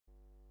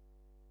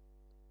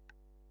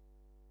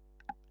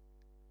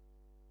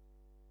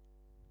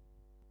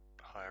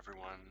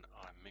everyone,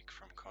 I'm Mick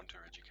from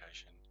Contour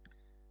Education,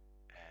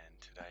 and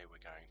today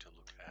we're going to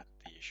look at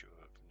the issue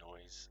of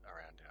noise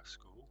around our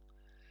school.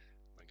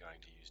 We're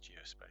going to use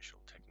geospatial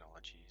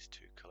technologies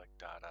to collect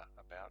data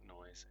about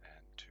noise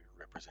and to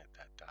represent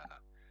that data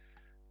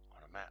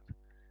on a map.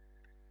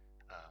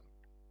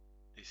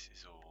 This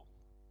is all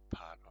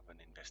part of an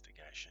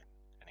investigation,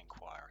 an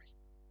inquiry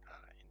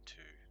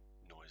into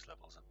noise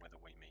levels and whether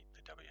we meet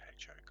the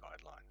WHO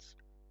guidelines.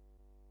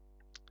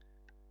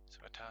 So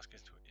our task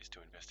is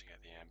to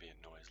investigate the ambient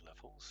noise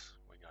levels.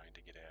 We're going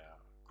to get our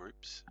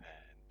groups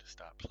and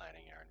start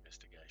planning our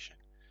investigation.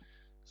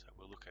 So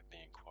we'll look at the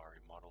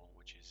inquiry model,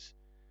 which is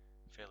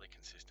fairly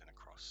consistent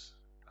across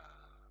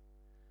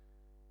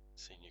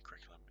senior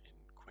curriculum in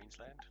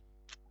Queensland,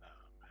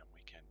 and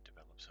we can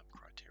develop some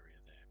criteria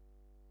there.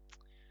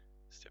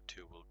 Step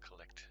 2, we'll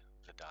collect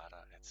the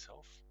data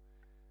itself.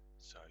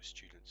 So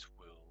students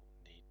will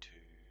need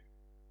to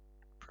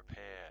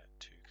prepare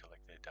to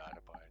collect their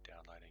data by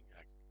downloading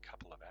a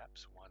couple of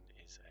apps. One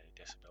is a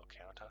decibel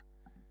counter.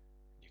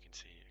 You can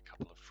see a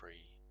couple of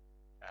free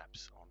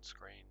apps on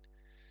screen.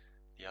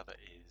 The other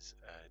is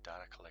a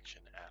data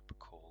collection app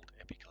called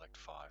EpiCollect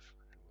 5,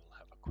 and we'll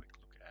have a quick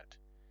look at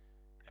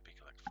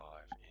EpiCollect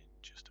 5 in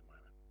just a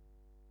moment.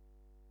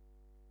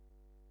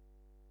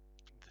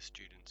 The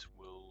students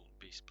will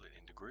be split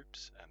into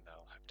groups and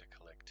they'll have to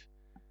collect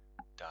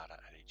data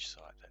at each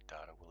site. That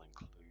data will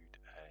include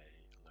a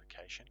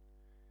location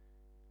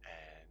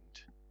and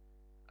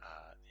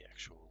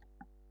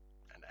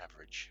an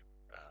average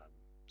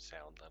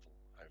sound level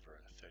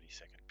over a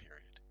 30-second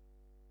period.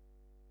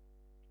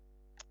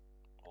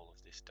 All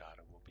of this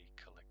data will be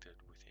collected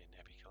within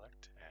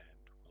EpiCollect and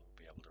we'll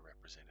be able to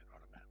represent it on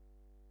a map.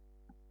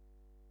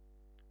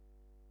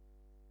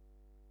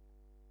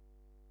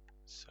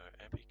 So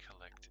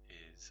EpiCollect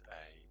is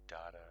a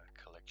data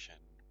collection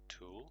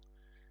tool,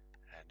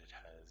 and it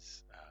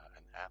has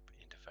an app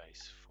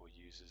interface for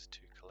users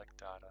to collect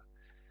data,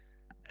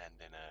 and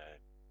then a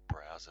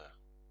browser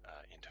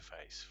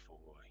interface for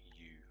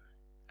you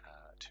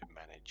to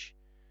manage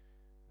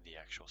the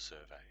actual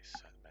surveys,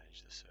 so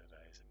manage the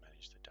surveys and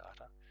manage the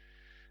data.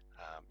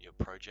 Your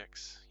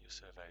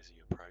surveys are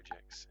your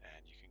projects,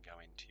 and you can go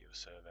into your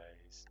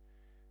surveys,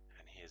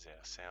 and here's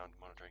our sound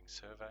monitoring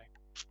survey,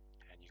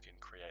 and you can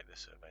create the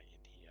survey in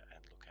here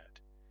and look at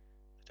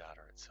the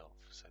data itself.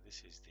 So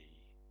this is the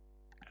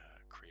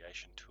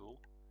creation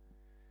tool,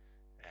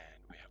 and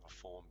we have a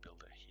form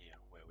builder here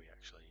where we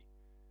actually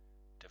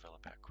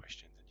develop our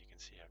questions, and you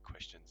can see our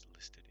questions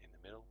listed in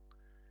the middle,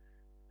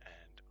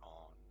 and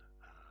on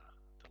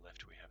the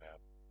left we have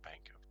our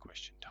bank of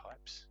question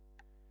types,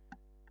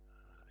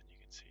 and you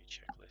can see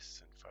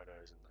checklists and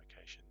photos and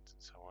locations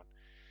and so on,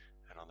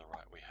 and on the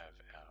right we have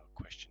our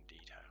question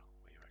detail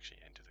where you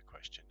actually enter the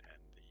question and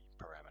the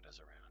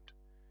parameters around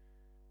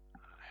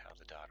how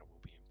the data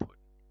will be input.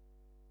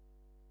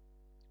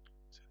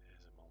 So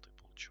there's a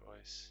multiple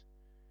choice,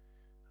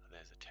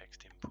 there's a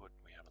text input,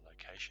 we have a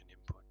location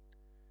input,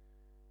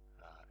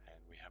 and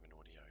we have an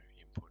audio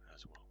input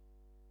as well.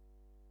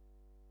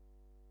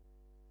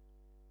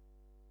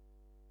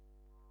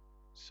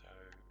 So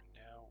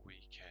now we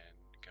can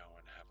go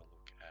and have a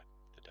look at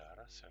the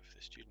data. So if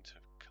the students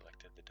have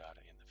collected the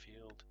data in the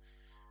field,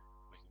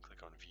 we can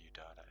click on View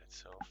Data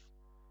itself,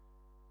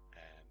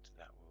 and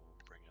that will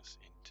bring us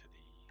into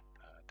the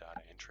data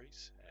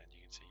entries, and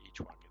you can see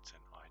each one gets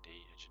an ID,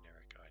 a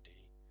generic ID.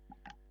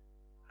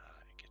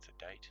 It gets a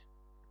date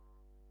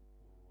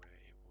where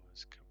it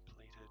was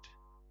completed.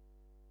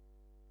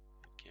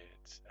 It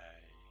gets a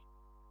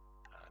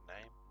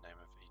name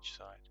of each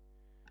site.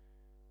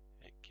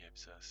 It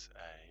gives us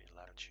a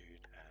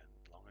latitude and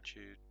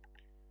longitude,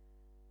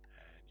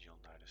 and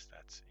you'll notice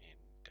that's in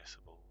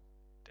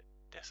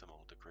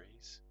decimal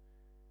degrees,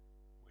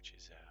 which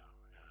is our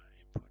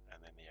input,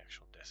 and then the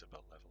actual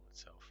decibel level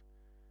itself,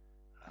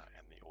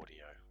 and the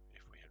audio.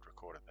 If we had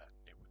recorded that,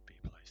 it would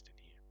be placed in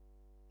here.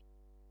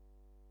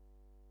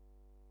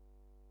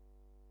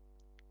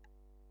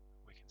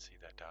 We can see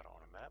that data on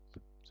a map,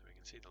 so we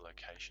can see the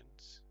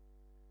locations,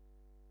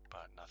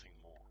 but nothing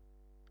more.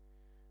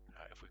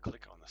 If we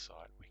click on the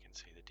site, we can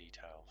see the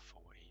detail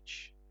for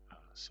each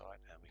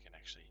site, and we can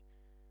actually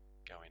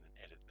go in and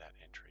edit that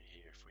entry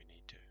here if we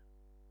need to.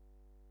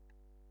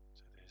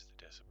 So there's the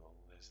decibel,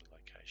 there's the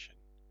location,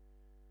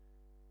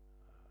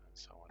 and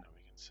so on, and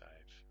we can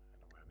save,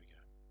 and away we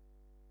go.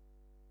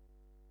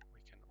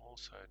 We can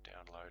also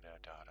download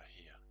our data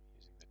here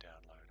using the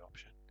download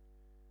option,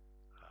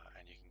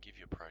 and you can give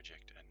your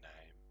project a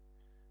name,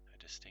 a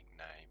distinct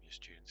name. Your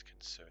students can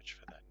search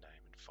for that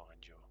name and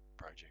find your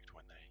project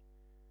when they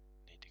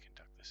need to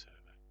conduct the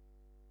survey.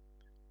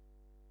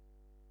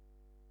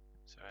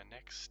 So our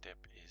next step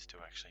is to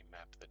actually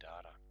map the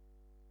data.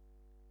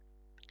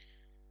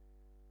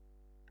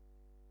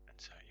 And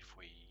so if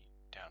we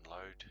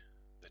download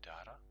the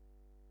data,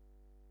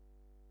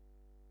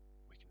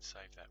 we can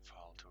save that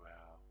file to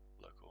our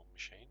local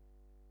machine.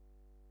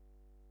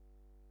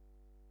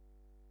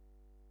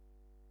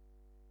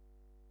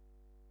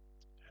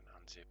 And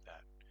unzip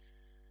that.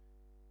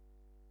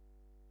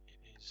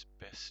 It is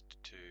best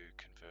to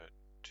convert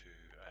to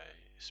a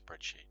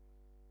spreadsheet.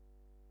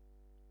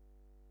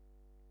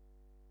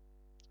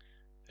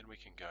 Then we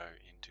can go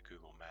into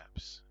Google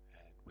Maps,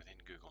 and within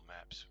Google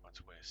Maps, once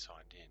we're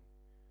signed in,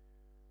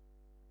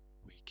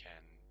 we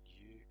can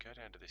go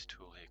down to this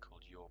tool here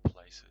called Your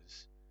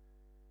Places,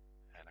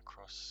 and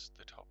across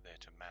the top there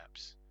to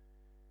Maps,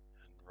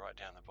 and right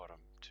down the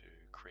bottom to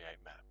Create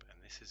Map. And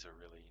this is a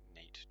really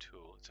neat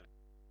tool. It's a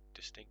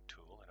distinct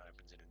tool. It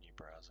opens in a new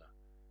browser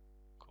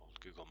called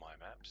Google My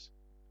Maps,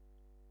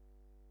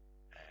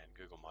 and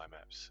Google My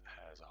Maps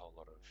has a whole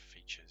lot of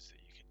features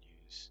that you can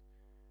use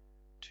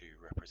to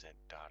represent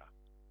data.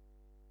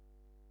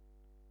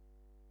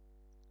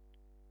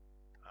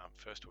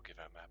 First we'll give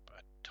our map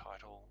a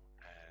title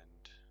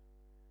and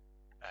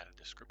add a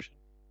description.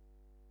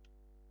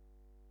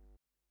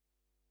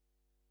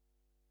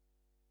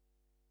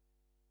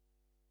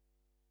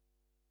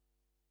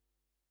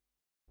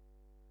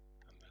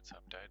 And that's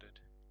updated.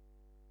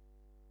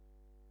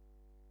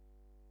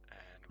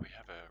 And we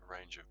have a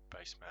range of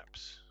base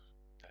maps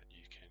that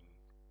you can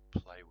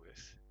play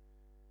with,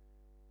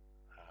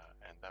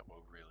 and that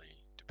will really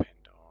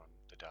depend on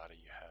the data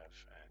you have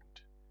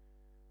and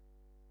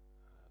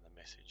the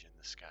message and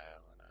the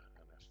scale, and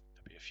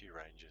there'll be a few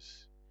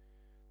ranges.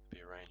 There'll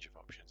be a range of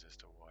options as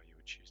to why you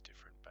would choose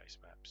different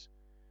base maps,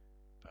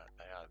 but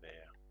they are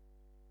there.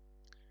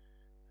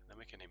 And then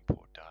we can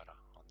import data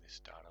on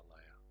this data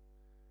layer.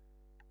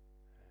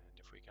 And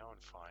if we go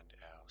and find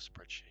our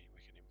spreadsheet,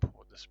 we can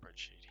import the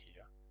spreadsheet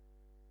here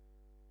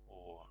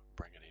or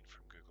bring it in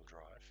from Google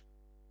Drive.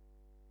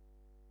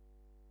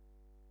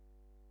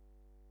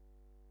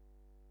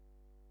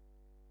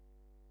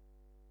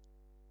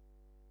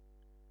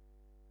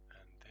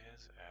 And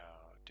there's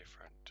our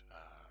different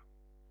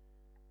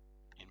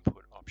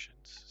input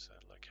options. So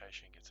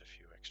location gets a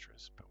few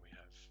extras, but we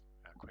have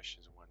our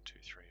questions 1,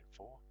 2, 3, and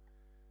 4.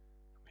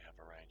 And we have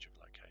a range of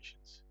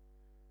locations.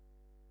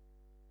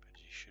 But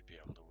you should be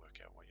able to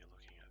work out what you're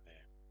looking at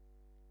there.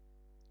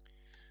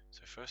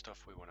 So first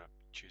off, we want to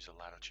choose a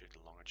latitude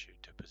and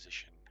longitude to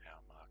position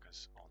our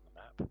markers on the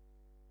map.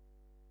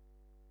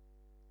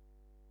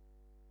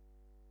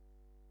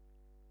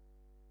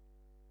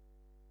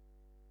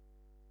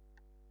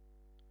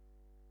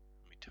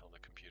 We tell the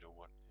computer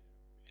what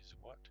is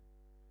what.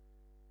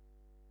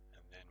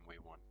 And then we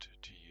want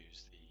to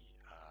use the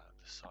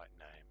site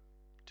name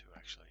to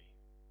actually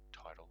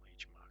title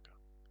each marker.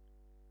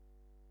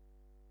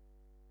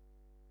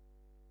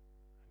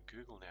 And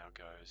Google now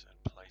goes and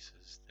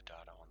places the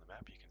data on the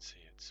map. You can see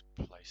it's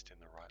placed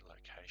in the right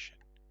location,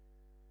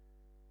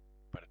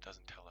 but it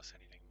doesn't tell us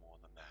anything more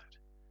than that.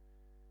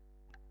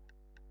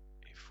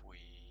 If we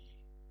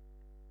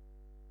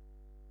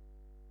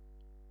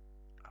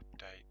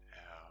update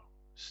our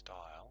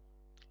style,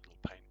 little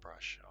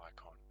paintbrush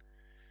icon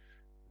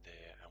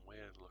there, and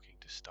we're looking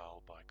to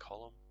style by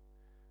column,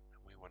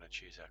 and we want to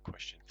choose our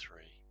question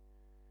 3,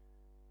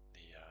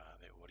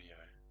 the audio,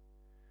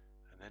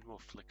 and then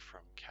we'll flick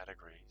from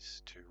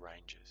categories to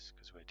ranges,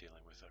 because we're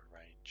dealing with a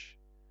range,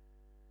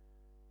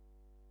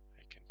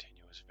 a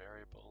continuous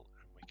variable,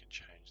 and we can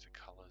change the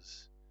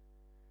colors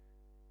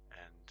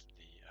and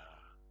the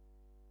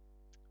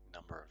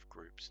number of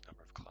groups,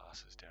 number of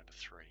classes down to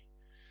 3.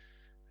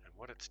 And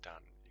what it's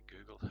done,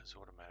 Google has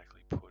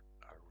automatically put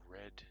a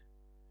red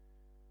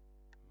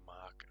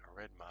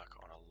mark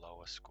on a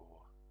lower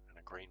score and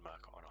a green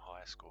mark on a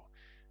higher score.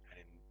 And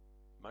in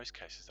most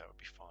cases that would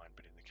be fine,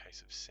 but in the case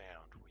of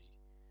sound,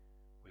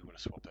 we want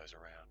to swap those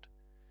around.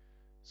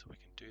 So we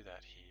can do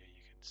that here.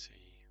 You can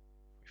see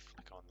we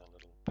flick on the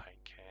little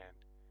paint can,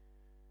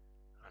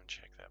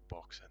 uncheck that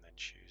box, and then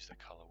choose the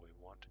color we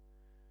want.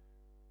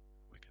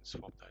 We can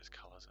swap those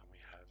colors and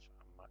we have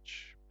a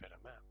much better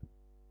map.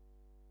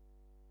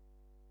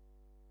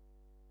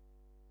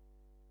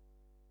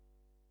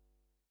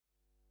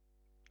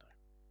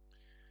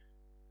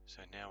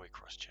 So now we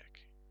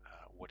cross-check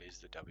what is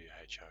the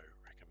WHO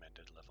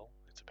recommended level.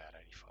 It's about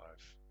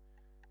 85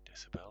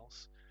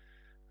 decibels.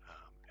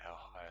 Our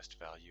highest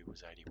value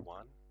was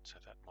 81, so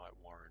that might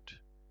warrant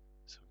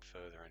some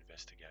further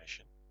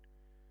investigation.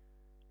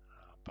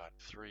 But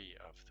 3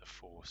 of the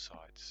 4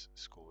 sites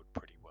scored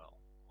pretty well,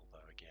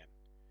 although again,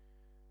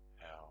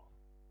 our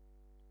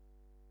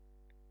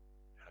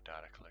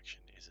data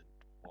collection isn't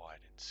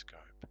wide in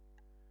scope.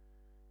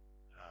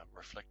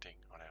 Reflecting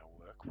on our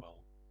work,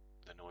 well,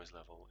 the noise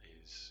level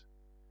is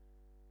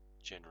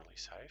generally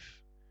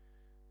safe.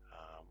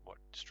 What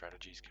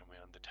strategies can we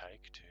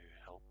undertake to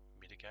help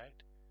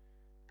mitigate?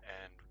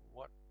 And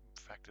what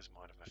factors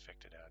might have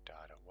affected our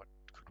data? What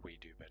could we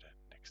do better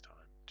next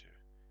time to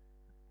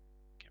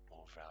get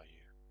more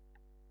value?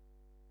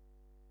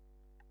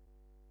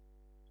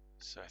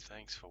 So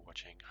thanks for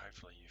watching.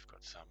 Hopefully you've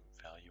got some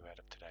value out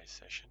of today's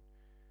session.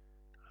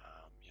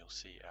 You'll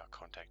see our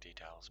contact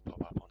details pop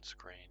up on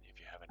screen.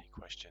 If you have any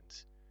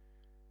questions,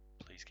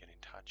 please get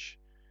in touch.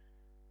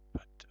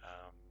 But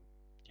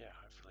yeah,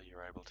 hopefully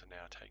you're able to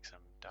now take some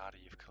data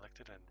you've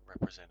collected and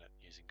represent it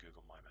using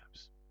Google My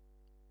Maps.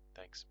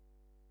 Thanks.